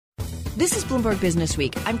This is Bloomberg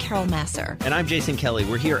Businessweek. I'm Carol Massar. And I'm Jason Kelly.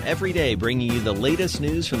 We're here every day bringing you the latest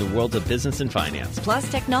news from the world of business and finance.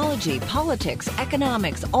 Plus technology, politics,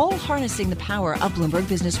 economics, all harnessing the power of Bloomberg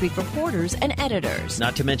Businessweek reporters and editors.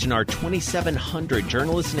 Not to mention our 2,700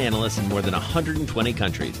 journalists and analysts in more than 120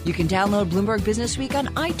 countries. You can download Bloomberg Businessweek on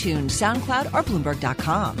iTunes, SoundCloud, or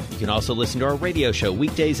Bloomberg.com. You can also listen to our radio show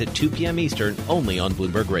weekdays at 2 p.m. Eastern, only on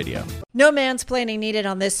Bloomberg Radio. No mansplaining needed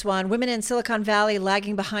on this one. Women in Silicon Valley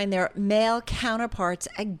lagging behind their male counterparts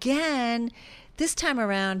again. This time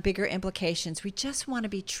around, bigger implications. We just want to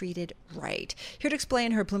be treated right. Here to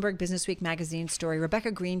explain her Bloomberg Businessweek magazine story,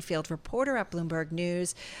 Rebecca Greenfield, reporter at Bloomberg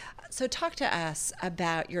News. So talk to us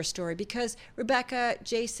about your story, because Rebecca,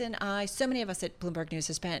 Jason, so many of us at Bloomberg News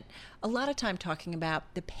have spent a lot of time talking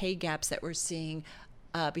about the pay gaps that we're seeing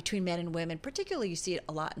between men and women. Particularly, you see it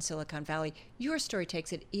a lot in Silicon Valley. Your story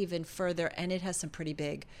takes it even further, and it has some pretty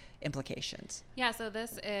big implications. Yeah, so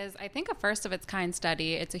this is, I think, a first of its kind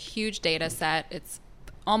study. It's a huge data set. It's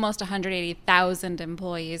almost 180,000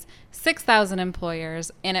 employees, 6,000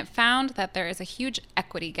 employers, and it found that there is a huge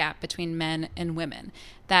equity gap between men and women,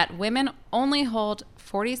 that women only hold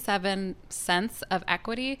 47 cents of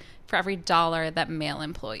equity for every dollar that male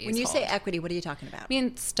employees When you hold. say equity, what are you talking about? I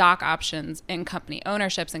mean stock options in company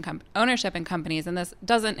ownership in companies, and this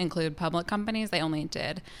doesn't include public companies. They only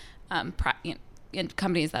did in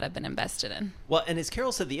companies that have been invested in. Well, and as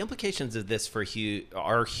Carol said, the implications of this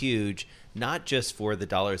are huge, not just for the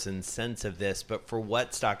dollars and cents of this, but for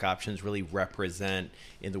what stock options really represent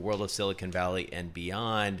in the world of Silicon Valley and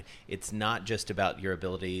beyond. It's not just about your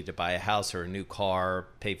ability to buy a house or a new car,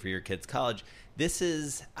 pay for your kids' college. This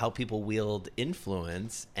is how people wield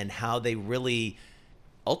influence and how they really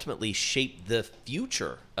ultimately shape the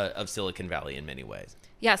future of Silicon Valley in many ways.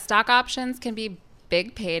 Yeah, stock options can be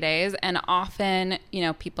big paydays, and often,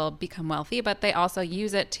 people become wealthy, but they also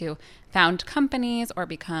use it to found companies or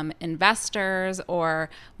become investors or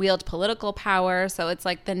wield political power. So it's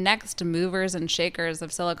like the next movers and shakers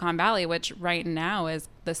of Silicon Valley, which right now is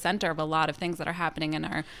the center of a lot of things that are happening in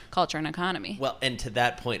our culture and economy. Well, and to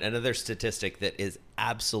that point, another statistic that is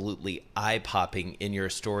absolutely eye-popping in your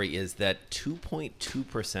story is that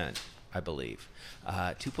 2.2%, I believe,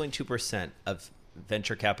 2.2% of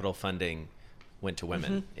venture capital funding went to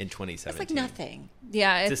women in 2017. It's like nothing.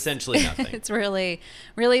 Yeah, it's essentially nothing. It's really,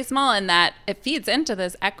 really small, in that it feeds into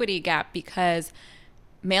this equity gap because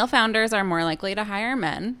male founders are more likely to hire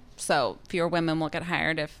men. So fewer women will get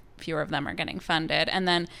hired if fewer of them are getting funded. And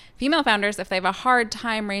then female founders, if they have a hard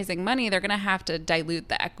time raising money, they're going to have to dilute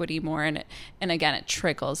the equity more. And again, it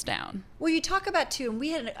trickles down. Well, you talk about, too, and we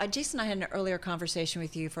had, Jason and I had an earlier conversation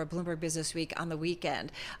with you for Bloomberg Businessweek on the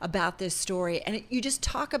weekend about this story. And you just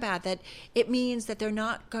talk about that it means that they're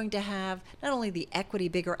not going to have not only the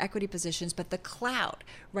bigger equity positions, but the clout,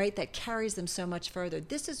 right, that carries them so much further.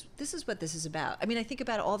 This is what this is about. I mean, I think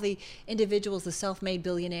about all the individuals, the self-made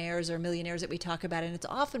billionaires or millionaires that we talk about, and it's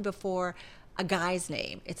often before a guy's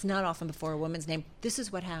name. It's not often before a woman's name. This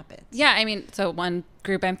is what happens. Yeah, I mean, so one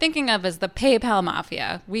group I'm thinking of is the PayPal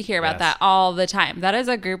Mafia. We hear about that all the time. That is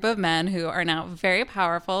a group of men who are now very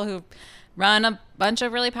powerful, who run a bunch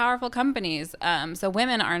of really powerful companies. So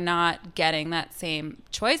women are not getting that same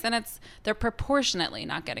choice, and they're proportionately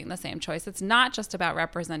not getting the same choice. It's not just about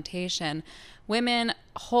representation. Women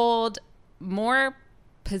hold more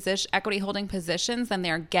equity holding positions than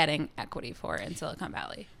they're getting equity for in Silicon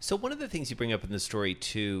Valley. So one of the things you bring up in the story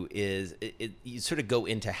too is you sort of go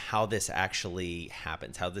into how this actually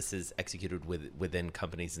happens, how this is executed within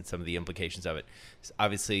companies and some of the implications of it.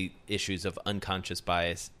 Obviously issues of unconscious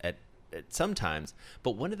bias at sometimes,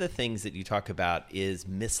 but one of the things that you talk about is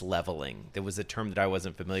misleveling. There was a term that I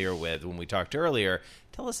wasn't familiar with when we talked earlier.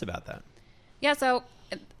 Tell us about that. Yeah, so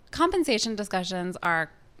compensation discussions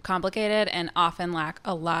are complicated and often lack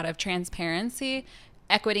a lot of transparency.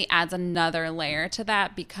 Equity adds another layer to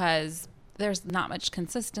that because there's not much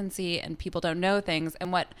consistency and people don't know things.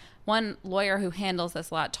 And what one lawyer who handles this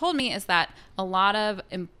a lot told me is that a lot of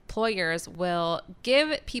employers will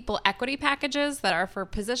give people equity packages that are for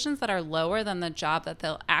positions that are lower than the job that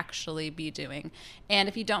they'll actually be doing. And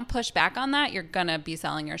if you don't push back on that, you're going to be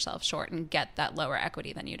selling yourself short and get that lower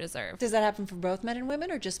equity than you deserve. Does that happen for both men and women,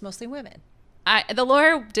 or just mostly women? The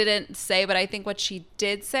lawyer didn't say, but I think what she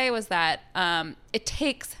did say was that it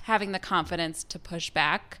takes having the confidence to push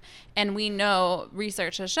back. And we know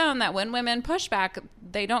research has shown that when women push back,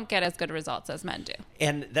 they don't get as good results as men do.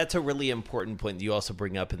 And that's a really important point that you also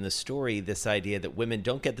bring up in the story, this idea that women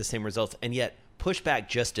don't get the same results and yet push back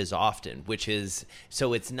just as often, which is,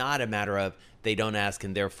 so it's not a matter of they don't ask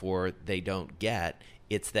and therefore they don't get.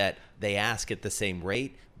 It's that they ask at the same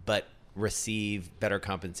rate, but receive better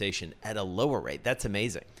compensation at a lower rate. That's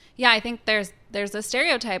amazing. Yeah, I think there's a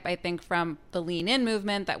stereotype, I think, from the lean in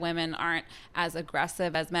movement that women aren't as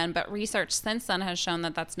aggressive as men. But research since then has shown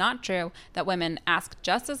that that's not true, that women ask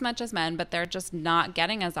just as much as men, but they're just not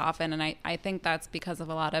getting as often. And I think that's because of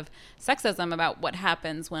a lot of sexism about what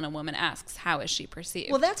happens when a woman asks, how is she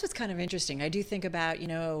perceived? Well, that's what's kind of interesting. I do think about,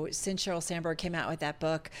 since Sheryl Sandberg came out with that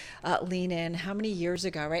book, Lean In, how many years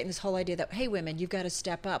ago, right? And this whole idea that, hey, women, you've got to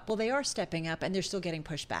step up. Well, they are stepping up and they're still getting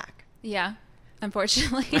pushed back. Yeah.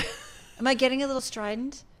 Unfortunately. Am I getting a little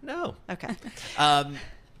strident? No. Okay.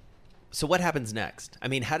 So what happens next? I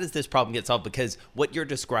mean, how does this problem get solved? Because what you're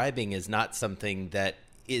describing is not something that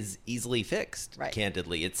is easily fixed, right.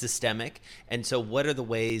 Candidly. It's systemic. And so what are the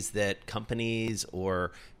ways that companies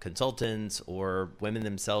or consultants or women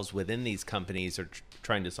themselves within these companies are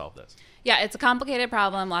trying to solve this? Yeah, it's a complicated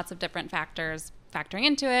problem, lots of different factors factoring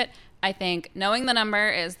into it. I think knowing the number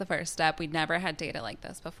is the first step. We'd never had data like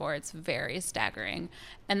this before. It's very staggering.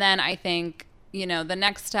 And then I think, the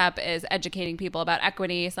next step is educating people about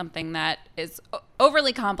equity, something that is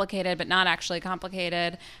overly complicated, but not actually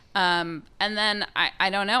complicated. And then I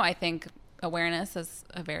don't know. I think awareness is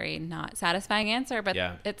a very not satisfying answer, but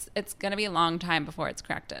it's going to be a long time before it's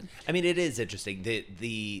corrected. I mean, it is interesting.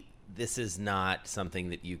 This is not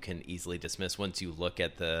something that you can easily dismiss once you look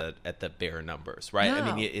at the bare numbers, right? No.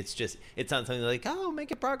 I mean, it's not something like, oh,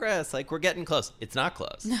 making progress, like we're getting close. It's not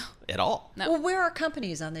close at all. No. Well, where are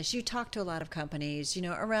companies on this? You talk to a lot of companies,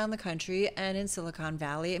 around the country and in Silicon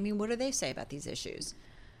Valley. I mean, what do they say about these issues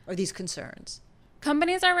or these concerns?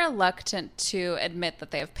 Companies are reluctant to admit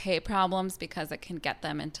that they have pay problems because it can get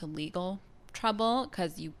them into legal trouble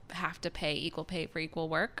because you have to pay equal pay for equal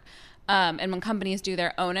work. And when companies do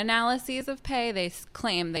their own analyses of pay, they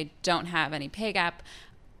claim they don't have any pay gap.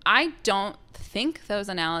 I don't think those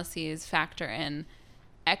analyses factor in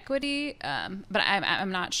equity, but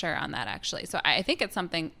I'm not sure on that, actually. So I think it's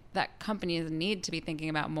something that companies need to be thinking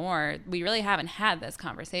about more. We really haven't had this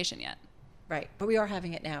conversation yet. Right. But we are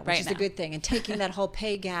having it now, which is a good thing, and taking that whole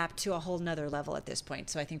pay gap to a whole nother level at this point.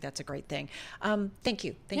 So I think that's a great thing. Thank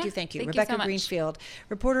you. Thank you. Thank Rebecca you so much. Greenfield,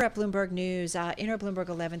 reporter at Bloomberg News, in our Bloomberg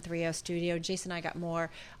 1130 studio. Jason and I got more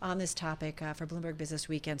on this topic for Bloomberg Business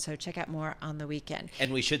Weekend, so check out more on the weekend.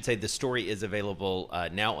 And we should say the story is available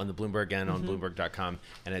now on the Bloomberg and on Bloomberg.com,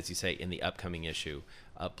 and as you say, in the upcoming issue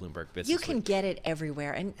of Bloomberg Business You Week. can get it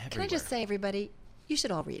everywhere. And can I just say, everybody, you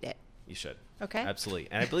should all read it. You should. Okay. Absolutely.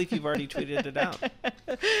 And I believe you've already tweeted it out.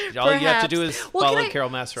 All you have to do is follow Carol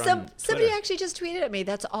Massar on Twitter. Somebody actually just tweeted at me,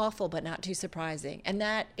 that's awful, but not too surprising. And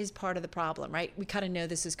that is part of the problem, right? We kind of know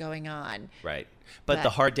this is going on. Right. But the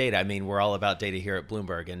hard data, I mean, we're all about data here at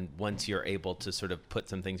Bloomberg. And once you're able to sort of put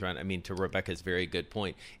some things around, I mean, to Rebecca's very good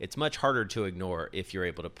point, it's much harder to ignore if you're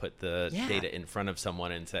able to put the data in front of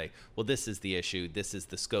someone and say, well, this is the issue. This is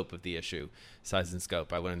the scope of the issue, size and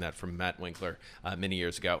scope. I learned that from Matt Winkler many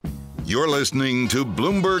years ago. You're listening to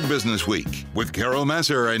Bloomberg Business Week with Carol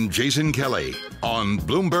Massar and Jason Kelly on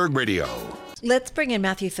Bloomberg Radio. Let's bring in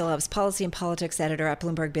Matthew Phillips, policy and politics editor at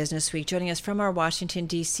Bloomberg Business Week, joining us from our Washington,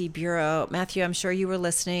 D.C. bureau. Matthew, I'm sure you were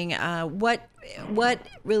listening. What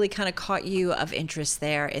really kind of caught you of interest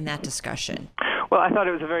there in that discussion? Well, I thought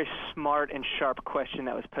it was a very smart and sharp question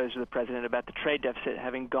that was posed to the president about the trade deficit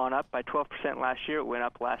having gone up by 12% last year. It went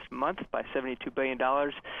up last month by $72 billion.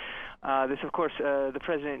 This, of course, the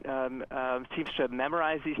president seems to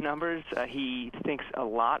memorize these numbers. He thinks a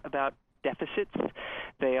lot about deficits.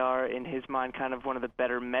 They are, in his mind, kind of one of the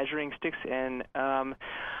better measuring sticks. And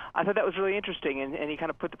I thought that was really interesting. And he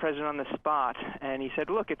kind of put the president on the spot. And he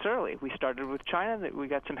said, look, it's early. We started with China. We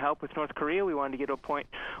got some help with North Korea. We wanted to get to a point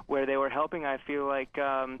where they were helping. I feel like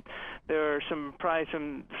there are probably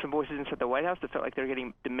some voices inside the White House that felt like they're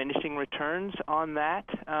getting diminishing returns on that.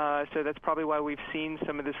 So that's probably why we've seen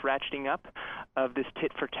some of this ratcheting up of this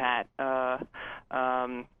tit-for-tat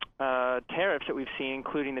tariffs that we've seen,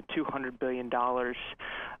 including the $200 billion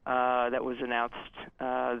that was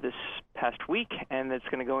announced this past week, and that's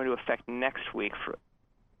going to go into effect next week.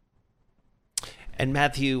 And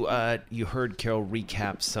Matthew, you heard Carol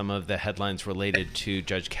recap some of the headlines related to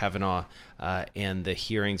Judge Kavanaugh and the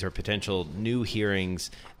hearings or potential new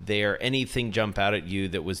hearings there. Anything jump out at you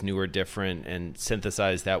that was new or different, and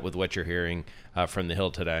synthesize that with what you're hearing from the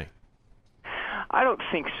Hill today? I don't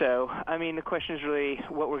think so. I mean, the question is really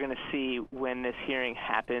what we're going to see when this hearing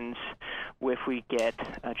happens, if we get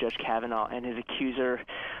Judge Kavanaugh and his accuser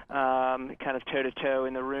kind of toe-to-toe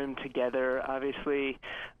in the room together. Obviously,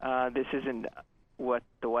 this isn't what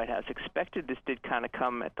the White House expected. This did kind of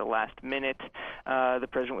come at the last minute. The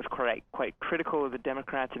president was quite critical of the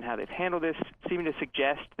Democrats and how they've handled this, seeming to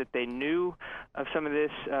suggest that they knew of some of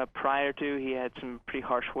this prior to. He had some pretty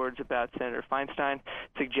harsh words about Senator Feinstein,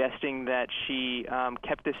 suggesting that she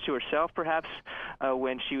kept this to herself, perhaps,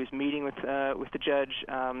 when she was meeting with the judge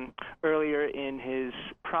earlier in his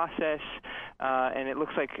process. And it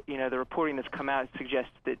looks like, the reporting that's come out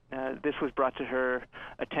suggests that this was brought to her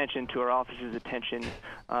attention, to her office's attention,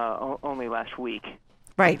 only last week.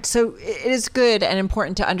 Right. So it is good and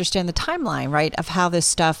important to understand the timeline, right, of how this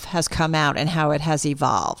stuff has come out and how it has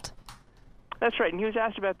evolved. That's right. And he was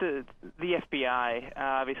asked about the FBI.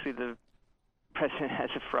 Obviously, the president has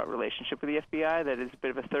a fraught relationship with the FBI that is a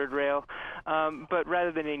bit of a third rail. But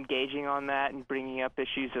rather than engaging on that and bringing up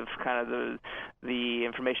issues of kind of the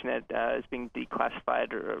information that is being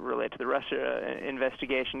declassified or related to the Russia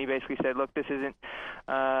investigation, he basically said, look, this isn't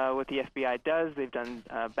what the FBI does. They've done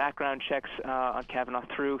background checks on Kavanaugh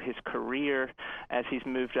through his career as he's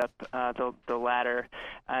moved up the ladder,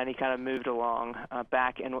 and he kind of moved along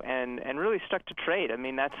back and really stuck to trade. I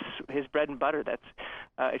mean, that's his bread and butter.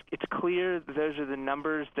 It's clear those are the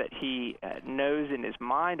numbers that he knows in his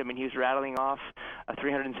mind. I mean, he was rattling off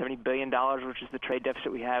 $370 billion, which is the trade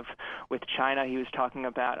deficit we have with China. He was talking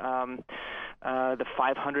about the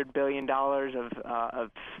 $500 billion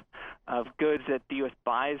of goods that the U.S.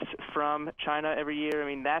 buys from China every year. I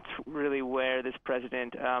mean, that's really where this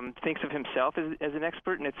president thinks of himself as an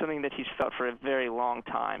expert, and it's something that he's felt for a very long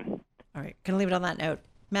time. All right. Going to leave it on that note.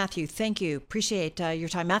 Matthew, thank you. Appreciate your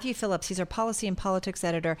time. Matthew Phillips, he's our policy and politics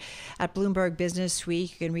editor at Bloomberg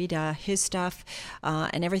Businessweek. You can read his stuff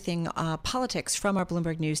and everything politics from our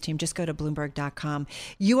Bloomberg News team. Just go to Bloomberg.com.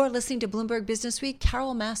 You are listening to Bloomberg Businessweek.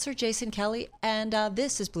 Carol Massar, Jason Kelly, and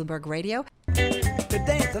this is Bloomberg Radio. The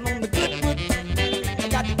dancing on the good foot. I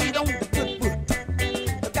got to get on the good foot.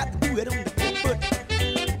 I got to do it on the good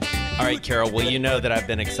foot. All right, Carol, well, you know that I've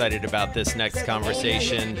been excited about this next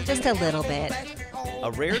conversation. Just a little bit.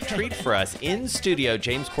 A rare treat for us. In studio,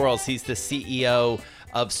 James Quarles. He's the CEO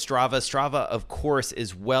of Strava. Strava, of course,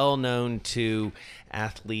 is well known to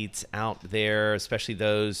athletes out there, especially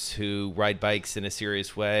those who ride bikes in a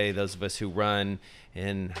serious way, those of us who run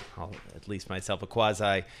in, at least myself, a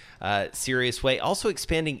quasi-serious way. Also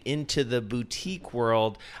expanding into the boutique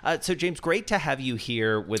world. So, James, great to have you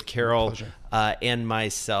here with Carol and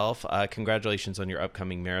myself. Congratulations on your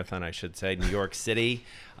upcoming marathon, I should say, New York City.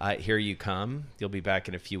 Here you come. You'll be back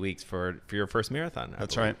in a few weeks for your first marathon.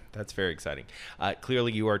 That's right. That's very exciting.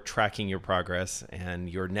 Clearly, you are tracking your progress, and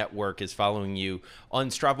your network is following you on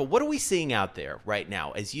Strava. What are we seeing out there right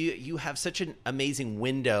now? As you have such an amazing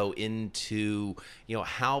window into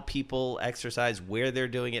how people exercise, where they're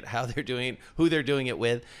doing it, how they're doing it, who they're doing it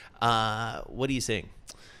with. What are you seeing?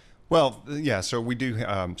 Well, yeah, so we do,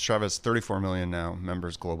 Strava has 34 million now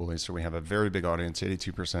members globally, so we have a very big audience,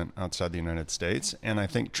 82% outside the United States. And I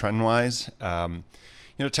think trend-wise,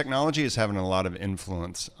 technology is having a lot of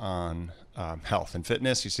influence on health and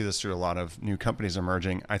fitness. You see this through a lot of new companies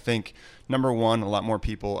emerging. I think, number one, a lot more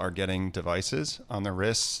people are getting devices on their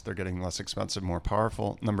wrists. They're getting less expensive, more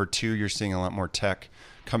powerful. Number two, you're seeing a lot more tech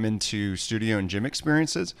come into studio and gym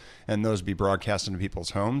experiences, and those be broadcast into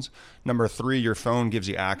people's homes. Number three, your phone gives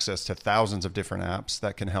you access to thousands of different apps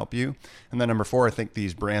that can help you. And then number four, I think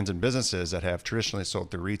these brands and businesses that have traditionally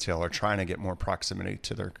sold through retail are trying to get more proximity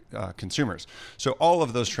to their consumers. So all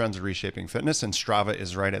of those trends are reshaping fitness, and Strava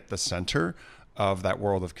is right at the center of that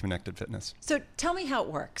world of connected fitness. So tell me how it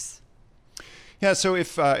works. Yeah, so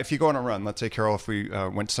if you go on a run, let's say, Carol, if we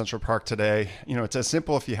went to Central Park today, it's as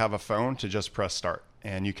simple if you have a phone to just press start,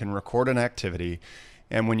 and you can record an activity.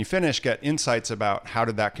 And when you finish, get insights about how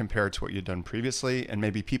did that compare to what you'd done previously, and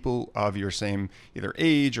maybe people of your same either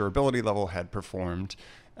age or ability level had performed,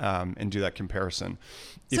 and do that comparison.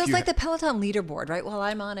 So it's like the Peloton leaderboard, right? Well,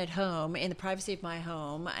 I'm on at home in the privacy of my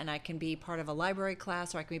home, and I can be part of a library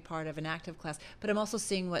class, or I can be part of an active class, but I'm also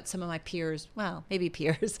seeing what some of my peers, well, maybe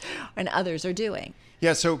peers and others are doing.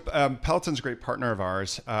 Yeah, so Peloton's a great partner of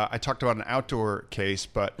ours. I talked about an outdoor case,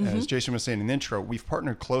 but as Jason was saying in the intro, we've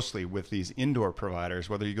partnered closely with these indoor providers.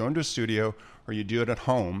 Whether you go into a studio or you do it at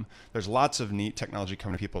home, there's lots of neat technology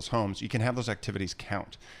coming to people's homes. You can have those activities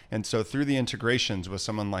count. And so through the integrations with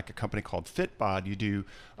someone like a company called Fitbod, you do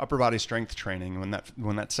upper body strength training.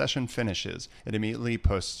 When that session finishes, it immediately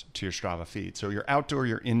posts to your Strava feed. So your outdoor,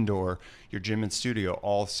 your indoor, your gym and studio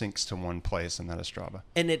all syncs to one place, and that is Strava.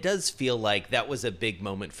 And it does feel like that was a big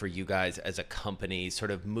moment for you guys as a company,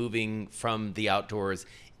 sort of moving from the outdoors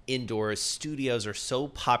indoors. Studios are so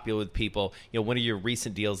popular with people. One of your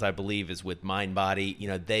recent deals, I believe, is with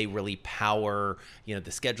MindBody. They really power, the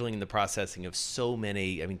scheduling and the processing of so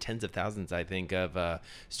many, tens of thousands, I think, of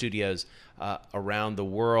studios around the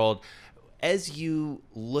world. As you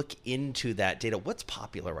look into that data, what's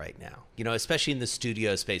popular right now? Especially in the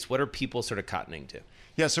studio space, what are people sort of cottoning to?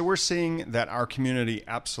 Yeah, so we're seeing that our community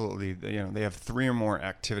absolutely, they have 3 or more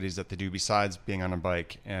activities that they do besides being on a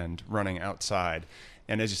bike and running outside.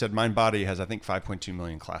 And as you said, MindBody has, I think, 5.2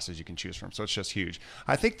 million classes you can choose from. So it's just huge.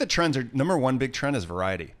 I think the trends are, number one big trend is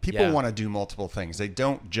variety. People want to do multiple things. They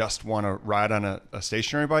don't just want to ride on a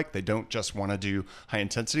stationary bike. They don't just want to do high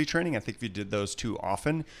intensity training. I think if you did those too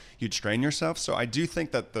often, you'd strain yourself. So I do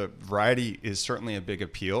think that the variety is certainly a big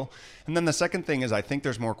appeal. And then the second thing is I think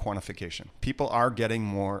there's more quantification. People are getting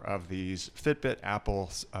more of these Fitbit, Apple,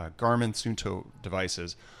 Garmin, Suunto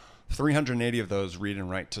devices. 380 of those read and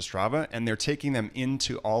write to Strava, and they're taking them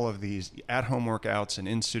into all of these at-home workouts and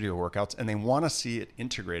in-studio workouts, and they want to see it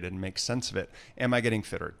integrated and make sense of it. Am I getting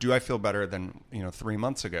fitter? Do I feel better than 3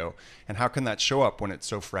 months ago? And how can that show up when it's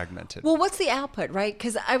so fragmented? Well, what's the output, right?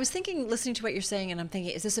 Because I was thinking, listening to what you're saying, and I'm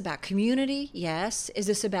thinking, is this about community? Yes. Is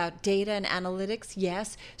this about data and analytics?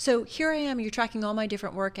 Yes. So here I am, you're tracking all my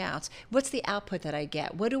different workouts. What's the output that I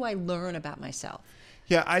get? What do I learn about myself?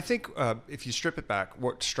 Yeah, I think if you strip it back,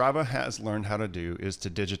 what Strava has learned how to do is to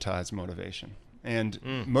digitize motivation. And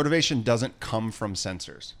motivation doesn't come from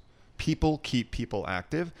sensors. People keep people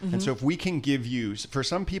active. Mm-hmm. And so if we can give you, for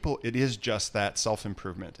some people, it is just that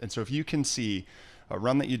self-improvement. And so if you can see a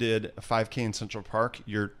run that you did, a 5K in Central Park,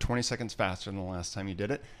 you're 20 seconds faster than the last time you did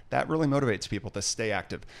it. That really motivates people to stay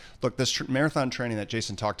active. Look, this marathon training that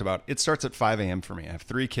Jason talked about, it starts at 5 a.m. for me. I have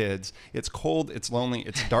 3 kids. It's cold. It's lonely.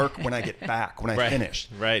 It's dark when I get back, when I finish.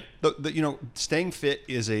 Right. Staying fit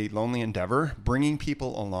is a lonely endeavor. Bringing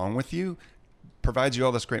people along with you provides you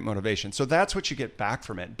all this great motivation. So that's what you get back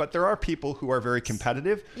from it. But there are people who are very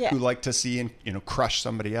competitive, who like to see and crush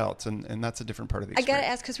somebody else, and that's a different part of the experience. I got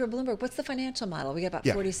to ask, because we're Bloomberg, what's the financial model? We got about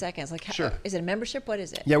 40 seconds. Sure. Is it a membership? What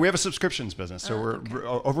is it? Yeah, we have a subscriptions business. So we're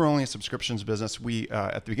overwhelmingly a subscriptions business. We,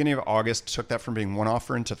 at the beginning of August, took that from being 1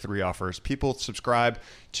 offer into 3 offers. People subscribe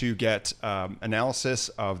to get analysis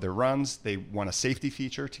of their runs. They want a safety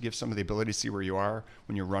feature to give somebody the ability to see where you are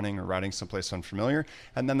when you're running or riding someplace unfamiliar.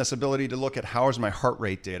 And then this ability to look at how is my heart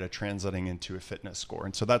rate data translating into a fitness score.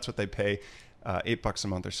 And so that's what they pay $8 a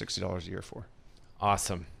month or $60 a year for.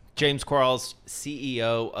 Awesome. James Quarles,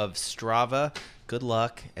 CEO of Strava. Good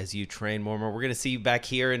luck as you train more and more. We're going to see you back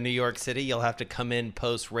here in New York City. You'll have to come in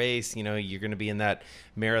post-race. You're going to be in that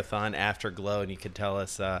marathon afterglow, and you can tell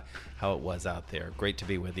us how it was out there. Great to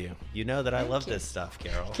be with you. You know that I love this stuff,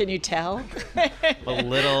 Carol. Can you tell? A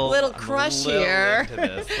little crush here.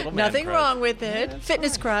 Nothing crush. Wrong with it. Yeah,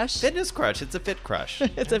 fitness crush. Fitness crush. It's a fit crush.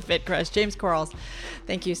 It's a fit crush. James Quarles,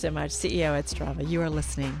 thank you so much. CEO at Strava. You are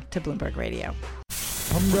listening to Bloomberg Radio.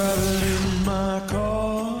 I'm driving in my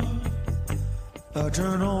car. I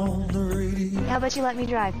turn on the radio. How about you let me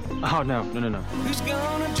drive? Oh, no. Who's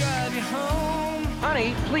gonna drive you home?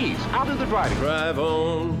 Honey, please, I'll do the driving. Drive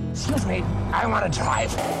on. Excuse me, I want to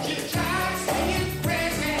drive.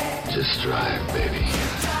 Just drive, baby.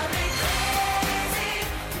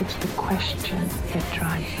 It's the question that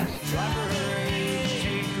drives us.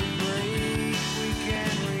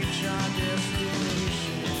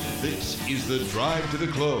 This is the Drive to the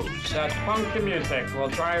Close. That funky music will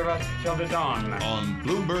drive us till the dawn. On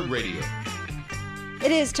Bloomberg Radio.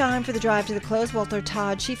 It is time for the Drive to the Close. Walter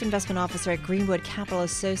Todd, Chief Investment Officer at Greenwood Capital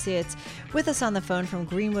Associates, with us on the phone from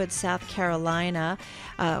Greenwood, South Carolina,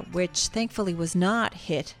 which thankfully was not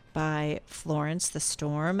hit by Florence, the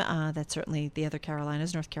storm. That certainly the other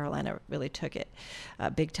Carolinas, North Carolina, really took it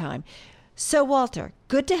big time. So, Walter,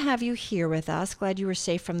 good to have you here with us. Glad you were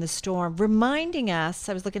safe from the storm. Reminding us,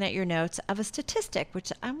 I was looking at your notes, of a statistic,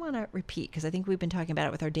 which I want to repeat because I think we've been talking about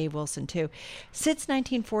it with our Dave Wilson, too. Since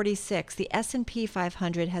 1946, the S&P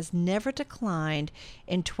 500 has never declined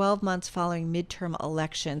in 12 months following midterm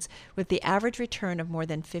elections, with the average return of more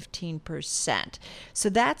than 15%. So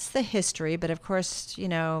that's the history, but of course,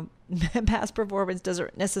 past performance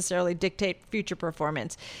doesn't necessarily dictate future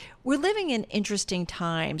performance. We're living in interesting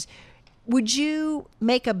times. Would you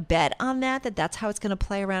make a bet on that's how it's going to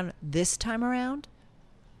play around this time around?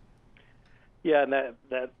 Yeah, and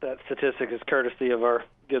that statistic is courtesy of our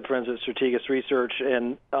good friends at Strategas Research,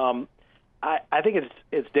 and I think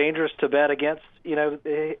it's dangerous to bet against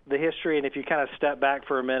the history. And if you kind of step back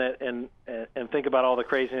for a minute and think about all the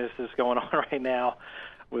craziness that's going on right now,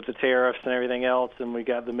 with the tariffs and everything else, and we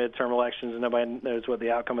got the midterm elections, and nobody knows what the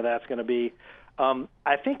outcome of that's going to be.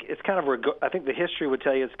 I think it's kind of. I think the history would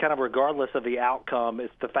tell you it's kind of regardless of the outcome.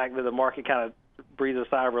 It's the fact that the market kind of breathes a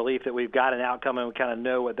sigh of relief that we've got an outcome and we kind of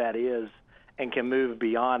know what that is and can move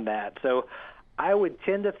beyond that. So I would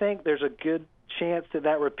tend to think there's a good chance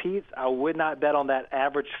that repeats. I would not bet on that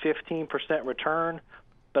average 15% return,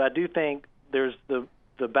 but I do think there's the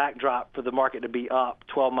backdrop for the market to be up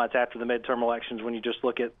 12 months after the midterm elections when you just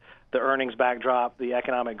look at the earnings backdrop, the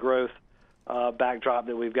economic growth backdrop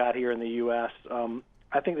that we've got here in the U.S.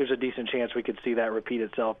 I think there's a decent chance we could see that repeat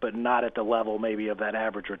itself, but not at the level maybe of that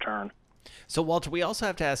average return. So, Walter, we also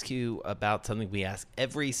have to ask you about something we ask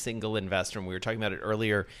every single investor, and we were talking about it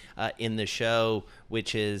earlier in the show,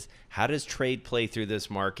 which is how does trade play through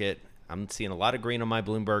this market? I'm seeing a lot of green on my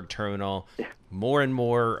Bloomberg terminal, more and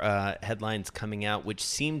more headlines coming out, which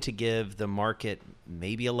seem to give the market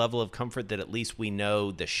maybe a level of comfort that at least we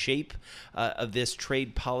know the shape of this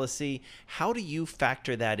trade policy. How do you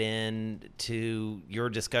factor that in to your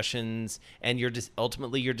discussions and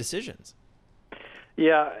ultimately your decisions?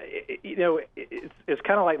 Yeah, it's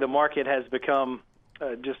kind of like the market has become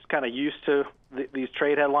just kind of used to these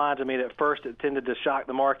trade headlines. I mean, at first it tended to shock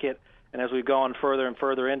the market, and as we've gone further and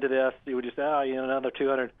further into this, you would just say, another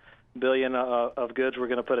 $200 billion of goods we're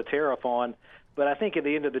going to put a tariff on. But I think at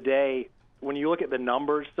the end of the day, when you look at the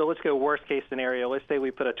numbers, so let's go worst case scenario. Let's say we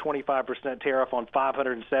put a 25% tariff on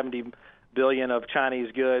 $570 billion of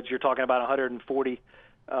Chinese goods. You're talking about 140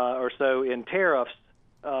 or so in tariffs.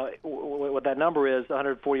 What that number is,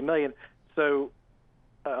 140 million. So,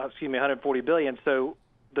 140 billion. So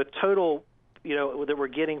the total, that we're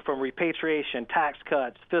getting from repatriation, tax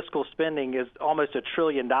cuts, fiscal spending is almost $1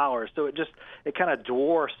 trillion. So it kind of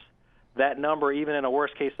dwarfs that number even in a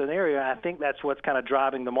worst case scenario. And I think that's what's kind of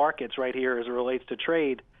driving the markets right here as it relates to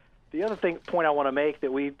trade. The other point I want to make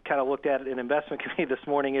that we kind of looked at in investment committee this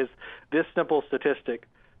morning is this simple statistic.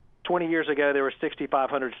 20 years ago, there were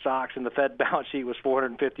 6,500 stocks, and the Fed balance sheet was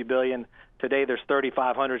 $450 billion. Today, there's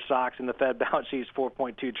 3,500 stocks, and the Fed balance sheet is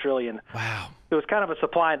 $4.2 trillion. Wow. So it's kind of a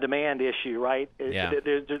supply and demand issue, right? Yeah.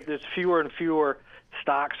 There's fewer and fewer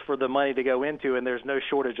stocks for the money to go into, and there's no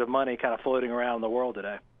shortage of money kind of floating around the world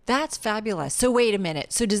today. That's fabulous. So wait a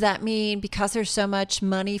minute. So does that mean because there's so much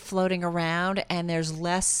money floating around and there's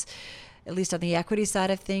less, at least on the equity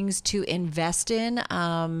side of things, to invest in,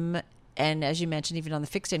 and as you mentioned, even on the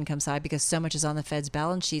fixed income side, because so much is on the Fed's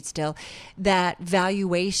balance sheet still, that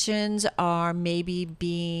valuations are maybe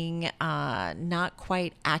being not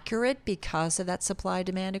quite accurate because of that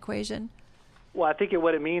supply-demand equation? Well, I think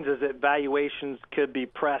what it means is that valuations could be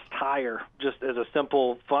pressed higher just as a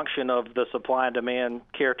simple function of the supply and demand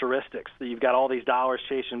characteristics. So you've got all these dollars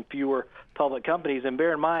chasing fewer public companies. And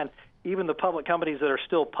bear in mind, even the public companies that are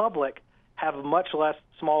still public have a much less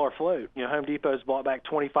smaller float. Home Depot's bought back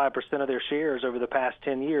 25% of their shares over the past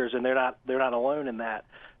 10 years, and they're not alone in that.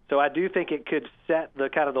 So I do think it could set the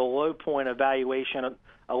kind of the low point of valuation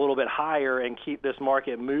a little bit higher and keep this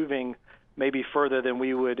market moving maybe further than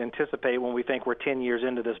we would anticipate when we think we're 10 years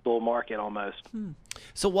into this bull market almost.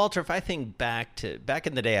 So, Walter, if I think back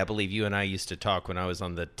in the day, I believe you and I used to talk when I was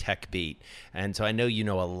on the tech beat. And so I know you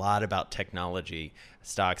know a lot about technology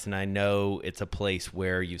stocks, and I know it's a place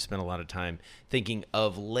where you've spent a lot of time thinking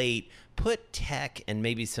of late. Put tech and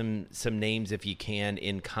maybe some names, if you can,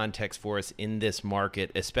 in context for us in this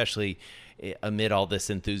market, especially amid all this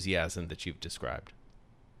enthusiasm that you've described.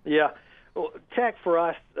 Yeah. Well, tech for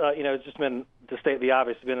us, it's just been, to state the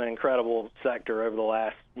obvious, it's been an incredible sector over the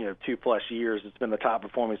last, 2+ years. It's been the top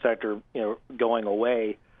performing sector, going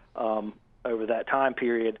away over that time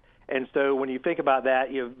period. And so when you think about that,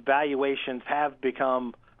 valuations have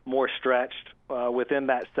become more stretched within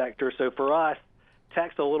that sector. So for us,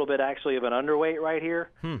 tech's a little bit actually of an underweight right here,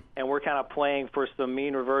 and we're kind of playing for some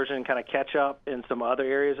mean reversion, kind of catch up in some other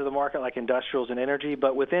areas of the market like industrials and energy.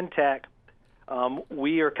 But within tech,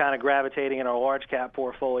 we are kind of gravitating in our large cap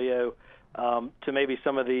portfolio to maybe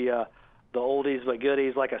some of the oldies but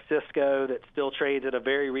goodies like a Cisco that still trades at a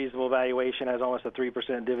very reasonable valuation, has almost a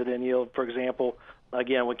 3% dividend yield, for example.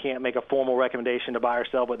 Again, we can't make a formal recommendation to buy or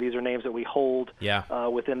sell, but these are names that we hold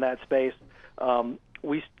within that space.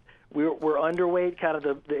 We're underweight kind of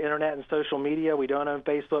the internet and social media. We don't own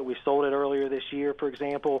Facebook. We sold it earlier this year, for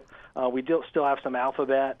example. We still have some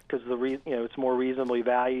Alphabet because it's more reasonably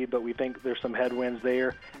valued, but we think there's some headwinds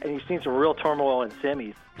there. And you've seen some real turmoil in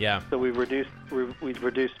semis. Yeah. So we've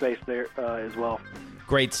reduced space there as well.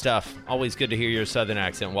 Great stuff. Always good to hear your Southern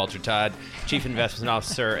accent. Walter Todd, Chief Investment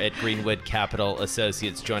Officer at Greenwood Capital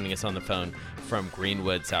Associates, joining us on the phone from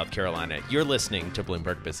Greenwood, South Carolina. You're listening to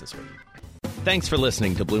Bloomberg Businessweek. Thanks for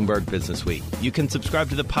listening to Bloomberg Business Week. You can subscribe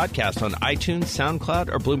to the podcast on iTunes, SoundCloud,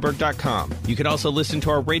 or Bloomberg.com. You can also listen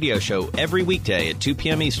to our radio show every weekday at 2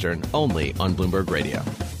 p.m. Eastern, only on Bloomberg Radio.